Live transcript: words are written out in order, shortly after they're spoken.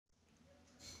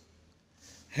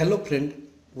Hello friend,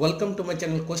 welcome to my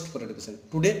channel Quest for Education.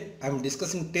 Today I am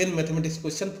discussing 10 mathematics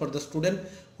question for the student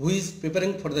who is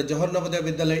preparing for the Jawahar Navodaya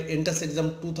Vidyalaya entrance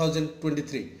exam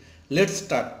 2023. Let's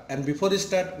start, and before we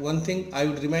start, one thing I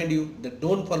would remind you that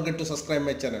don't forget to subscribe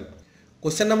my channel.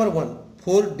 Question number 1.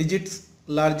 4 digits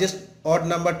largest odd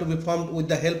number to be formed with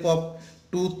the help of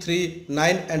 2, 3,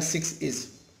 9 and 6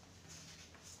 is.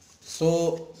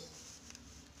 So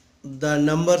the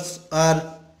numbers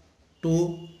are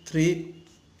 2, 3,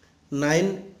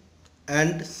 9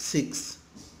 and 6.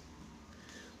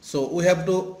 So we have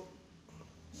to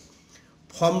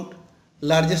form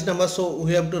largest number, so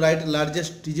we have to write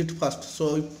largest digit first.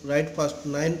 So we write first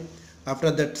 9,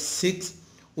 after that 6.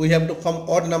 We have to form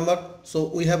odd number, so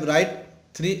we have write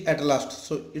 3 at last,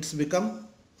 so it's become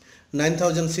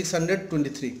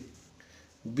 9623.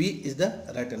 B is the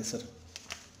right answer.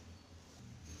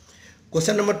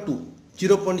 Question number 2.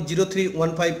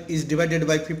 0.0315 is divided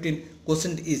by 15.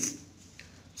 Quotient is.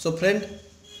 So friend,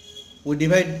 we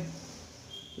divide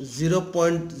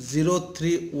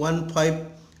 0.0315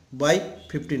 by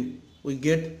 15. We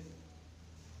get,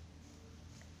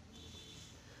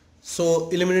 so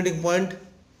eliminating point,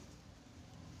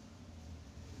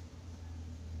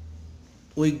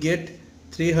 we get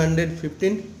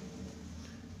 315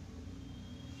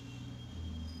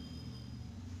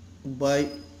 by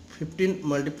 15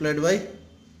 multiplied by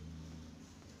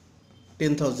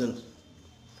 10,000.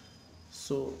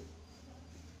 So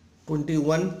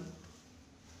 21.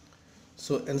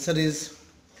 So answer is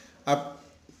up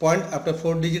point after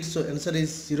 4 digits, so answer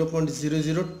is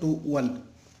 0.0021.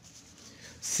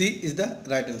 C is the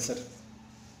right answer.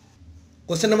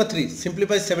 Question number 3.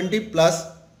 Simplify 70 plus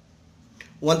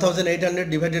 1800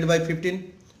 divided by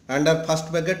 15 under first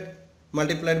bracket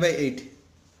multiplied by 8.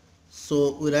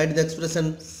 So we write the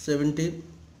expression 70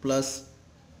 plus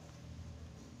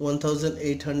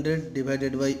 1800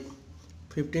 divided by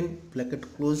 15 bracket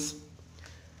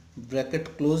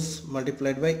close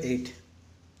multiplied by 8.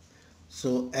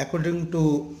 So according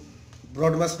to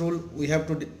broad mass rule, we have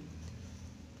to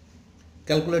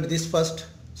calculate this first.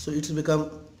 So it's become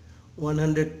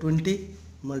 120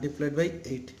 multiplied by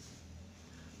 8.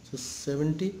 So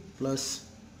 70 plus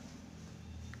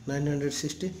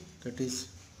 960, that is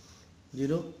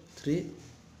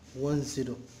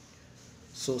 0310.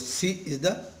 So C is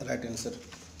the right answer.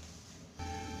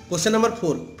 Question number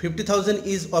 4. 50,000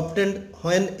 is obtained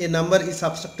when a number is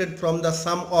subtracted from the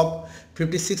sum of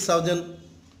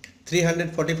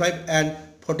 56,345 and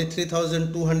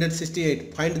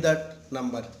 43,268. Find that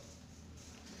number.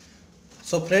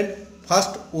 So friend,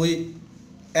 first we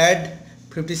add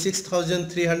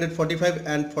 56,345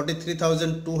 and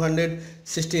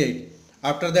 43,268.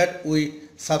 After that we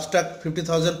subtract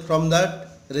 50,000 from that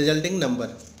resulting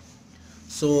number.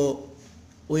 So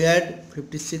we add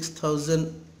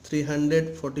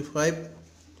 56,345,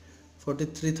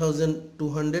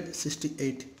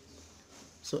 43,268.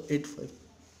 So 8, 5,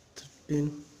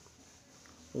 13,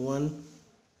 1,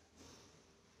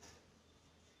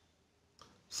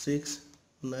 6,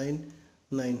 9,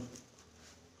 9.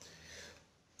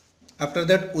 After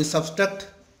that we subtract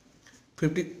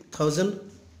 50,000.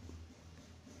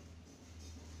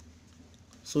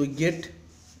 So we get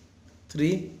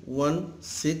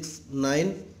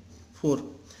 31694,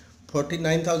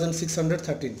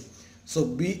 49,613. So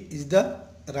B is the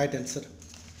right answer.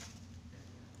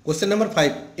 Question number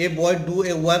 5. A boy do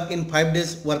a work in 5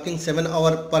 days working 7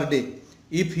 hours per day.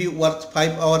 If he works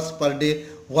 5 hours per day,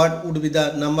 what would be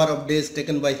the number of days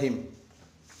taken by him?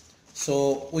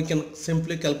 So we can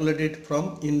simply calculate it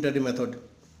from unitary method.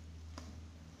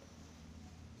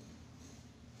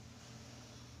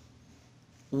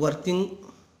 Working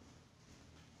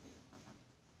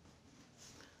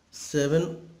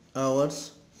 7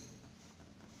 hours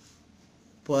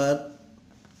per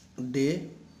day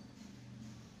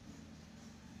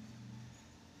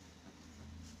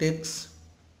takes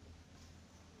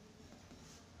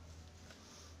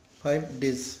 5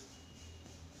 days.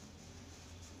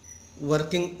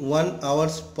 Working 1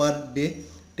 hours per day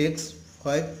takes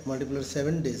 5 multiplied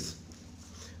 7 days.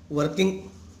 Working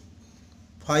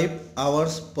 5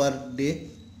 hours per day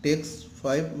takes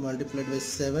 5 multiplied by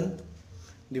 7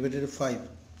 divided by 5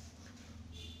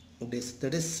 days,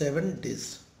 that is 7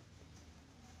 days.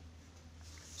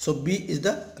 So B is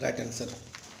the right answer.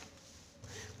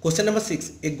 Question number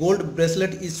 6. A gold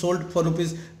bracelet is sold for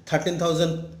rupees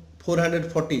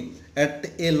 13,440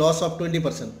 at a loss of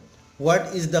 20%.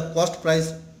 What is the cost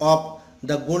price of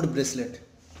the gold bracelet?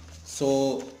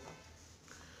 So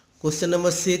question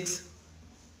number 6,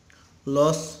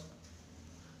 loss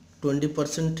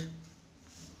 20%,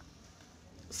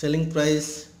 selling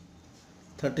price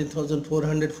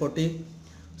 13,440.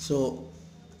 So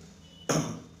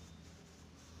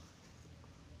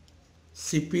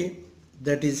CP,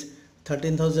 that is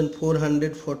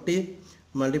 13,440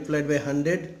 multiplied by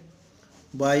 100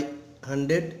 by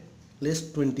 100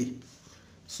 less 20.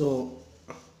 So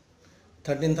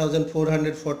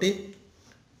 13,440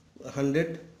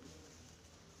 100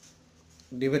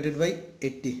 divided by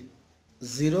 80,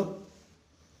 0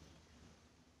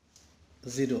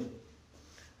 0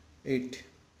 8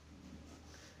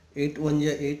 8 1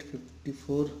 ja 8,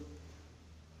 54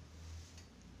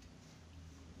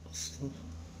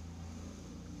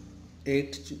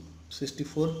 8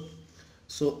 64.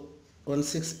 So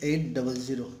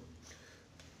 16800,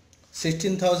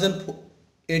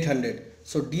 16,800.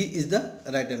 So D is the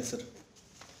right answer.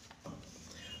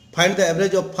 Find the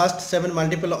average of first 7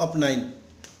 multiple of 9.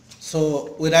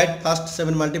 So we write first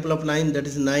 7 multiple of 9, that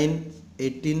is 9,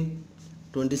 18,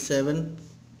 27,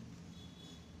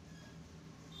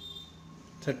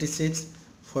 36,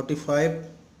 45,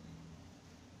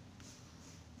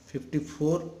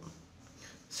 54,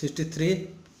 63.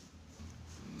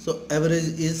 So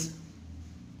average is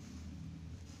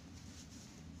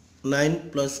 9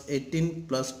 plus 18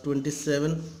 plus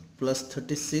 27 plus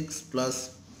 36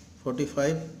 plus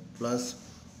 45 plus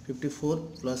 54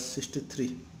 plus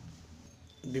 63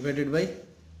 divided by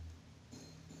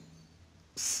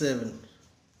 7.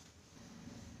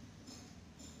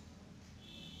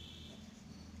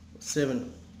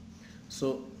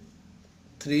 So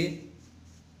 3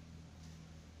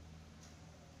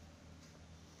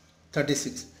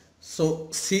 36. So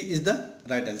C is the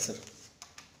right answer.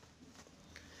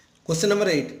 Question number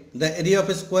 8. The area of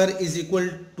a square is equal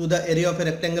to the area of a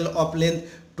rectangle of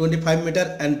length 25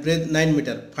 meter and breadth 9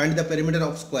 meter. Find the perimeter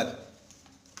of square.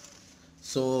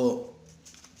 So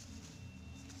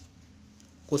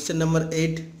question number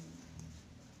 8.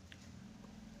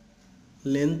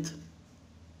 Length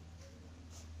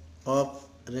of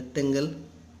rectangle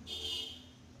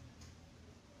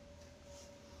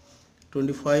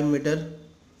 25 meter,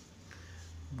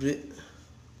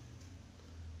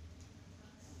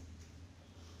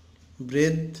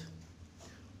 breadth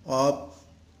of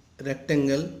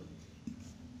rectangle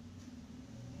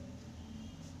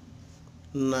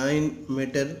 9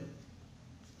 meter,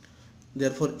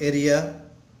 therefore area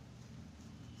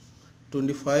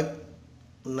 25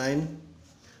 9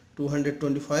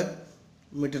 225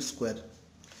 meter square.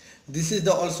 This is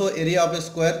the also area of a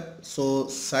square, so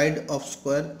side of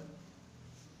square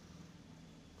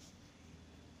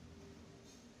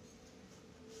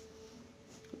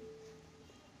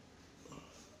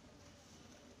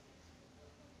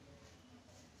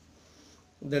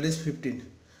that is 15.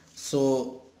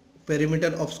 So perimeter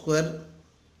of square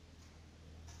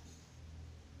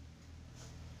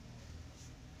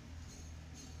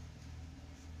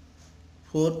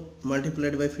 4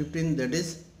 multiplied by 15, that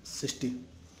is 60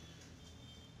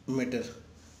 meter.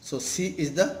 So C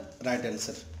is the right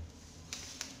answer.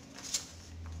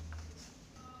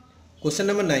 Question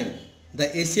number 9. The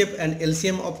ACF and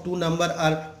LCM of two numbers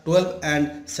are 12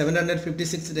 and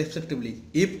 756 respectively.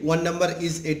 If one number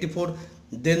is 84,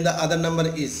 then the other number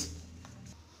is.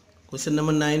 Question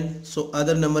number 9. So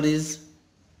other number is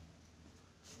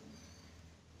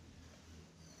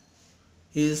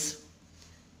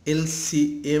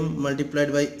LCM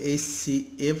multiplied by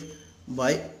ACF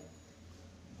by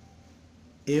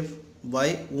F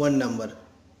by one number.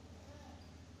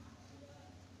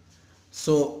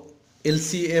 So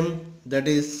LCM, that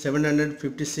is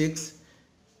 756,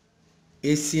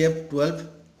 ACF 12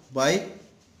 by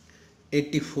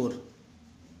 84.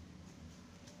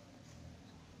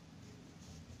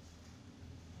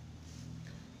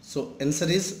 So answer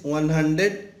is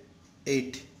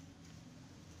 108.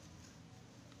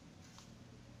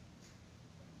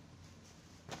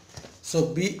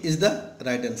 So B is the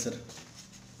right answer.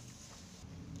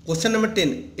 Question number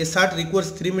 10. A shirt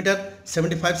requires 3 meter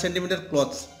 75 centimeter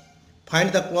cloths. Find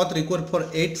the cloth required for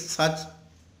 8 such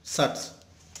shirts.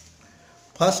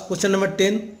 First, question number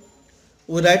 10.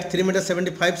 We write 3 meter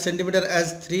 75 centimeter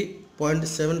as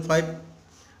 3.75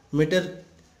 meter.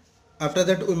 After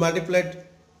that, we multiplied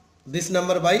this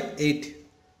number by 8.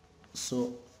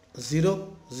 So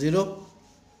 0, 0,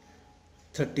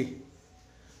 30.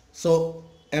 So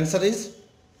answer is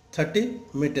 30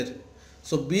 meter.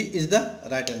 So B is the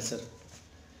right answer.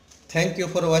 Thank you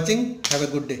for watching. Have a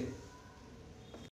good day.